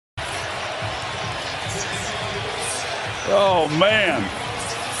Oh, man.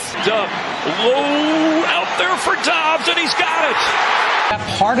 Low out there for Dobbs, and he's got it. That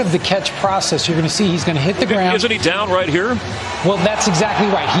part of the catch process, you're going to see he's going to hit the ground. Isn't he down right here? Well, that's exactly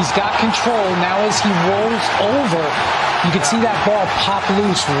right. He's got control. Now as he rolls over, you can see that ball pop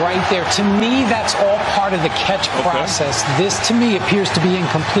loose right there. To me, that's all part of the catch process. This, to me, appears to be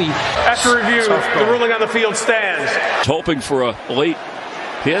incomplete. After review, the ruling on the field stands. Hoping for a late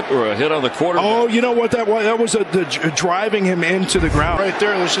hit or a hit on the quarterback. Oh, you know what that was? That was driving him into the ground. Right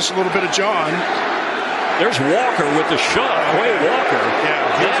there, there's just a little bit of John. There's Walker with the shot. Wait, Walker.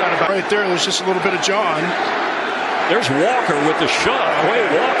 Yeah, right there, there's just a little bit of John. There's Walker with the shot. Wait,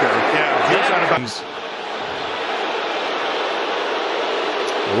 Walker. Yeah, out of bounds.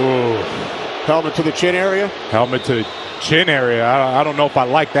 Ooh. Helmet to the chin area? Helmet to chin area. I don't know if I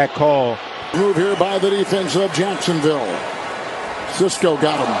like that call. Move here by the defense of Jacksonville. Cisco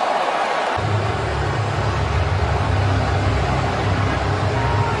got him.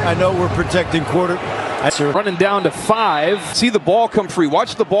 I know we're protecting quarter. Running down to 5. See the ball come free.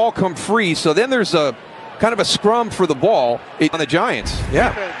 Watch the ball come free. So then there's a kind of a scrum for the ball on the Giants.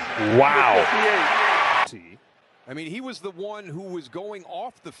 Yeah. Wow. I mean, he was the one who was going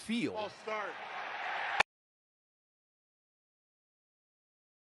off the field.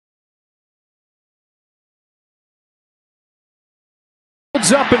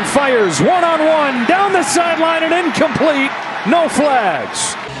 Up and fires one-on-one down the sideline and incomplete. No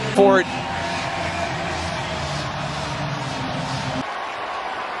flags for it.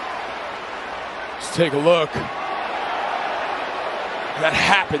 Let's take a look. That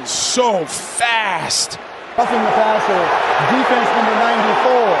happened so fast. Roughing the passer, defense number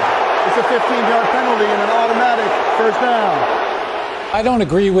 94. It's a 15-yard penalty and an automatic first down. I don't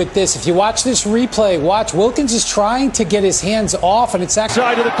agree with this. If you watch this replay, watch Wilkins is trying to get his hands off, and it's actually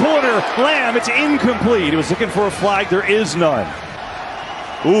side of the corner. Lamb, it's incomplete. He was looking for a flag. There is none.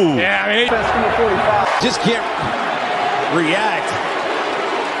 Ooh. Yeah, I mean, that's number 45. Just can't react.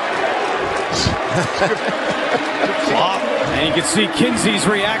 And you can see Kinsey's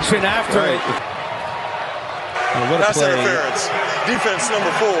reaction after it. Pass interference. Defense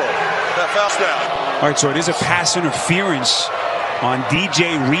number 4. That foul snap. All right, so it is a pass interference on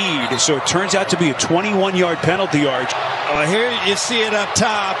DJ Reed. So it turns out to be a 21-yard penalty yard. Here you see it up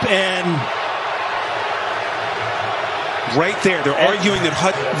top, and right there, they're arguing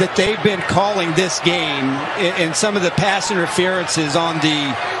that they've been calling this game and some of the pass interferences on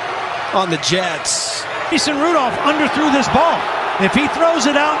the Jets. Mason Rudolph underthrew this ball. If he throws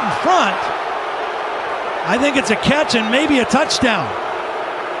it out in front, I think it's a catch and maybe a touchdown.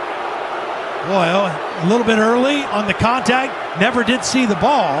 Boy, a little bit early on the contact. Never did see the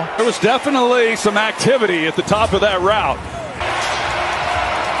ball. There was definitely some activity at the top of that route.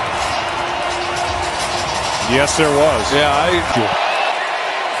 Yes, there was. Yeah,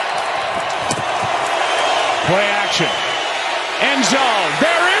 Play action. End zone.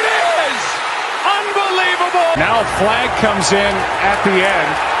 There it is! Unbelievable! Now a flag comes in at the end.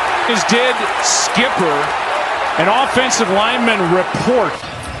 As did Skipper, an offensive lineman report.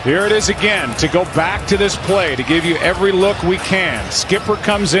 Here it is again to go back to this play to give you every look we can. Skipper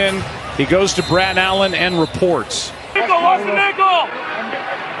comes in. He goes to Brad Allen and reports.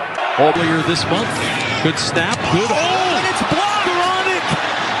 Earlier this month. Good snap. Good hold. And it's blocked. Ironic.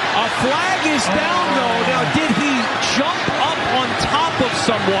 A flag is down, though. Now, did he jump up on top of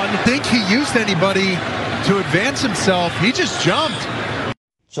someone? I think he used anybody to advance himself. He just jumped.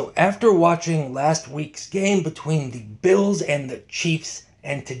 So after watching last week's game between the Bills and the Chiefs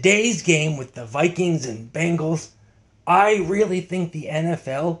and today's game with the Vikings and Bengals, I really think the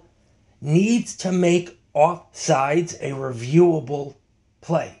NFL needs to make offsides a reviewable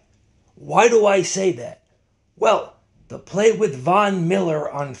play. Why do I say that? Well, the play with Von Miller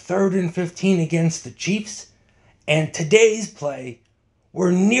on 3rd and 15 against the Chiefs and today's play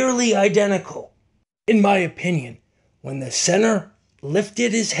were nearly identical. In my opinion, when the center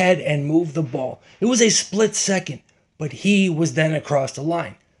lifted his head and moved the ball, it was a split second, but he was then across the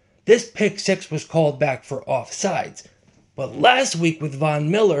line. This pick six was called back for offsides. But last week with Von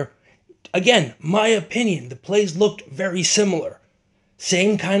Miller, again, my opinion, the plays looked very similar.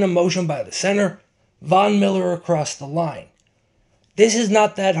 Same kind of motion by the center, Von Miller across the line. This is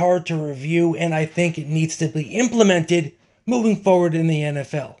not that hard to review, and I think it needs to be implemented moving forward in the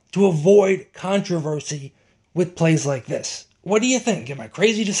NFL to avoid controversy with plays like this. What do you think? Am I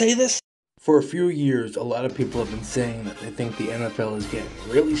crazy to say this? For a few years, a lot of people have been saying that they think the NFL is getting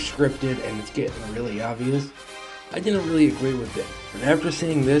really scripted and it's getting really obvious. I didn't really agree with it, but after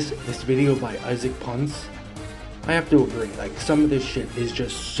seeing this video by Isaac Punts, I have to agree, like some of this shit is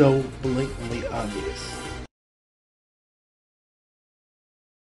just so blatantly obvious.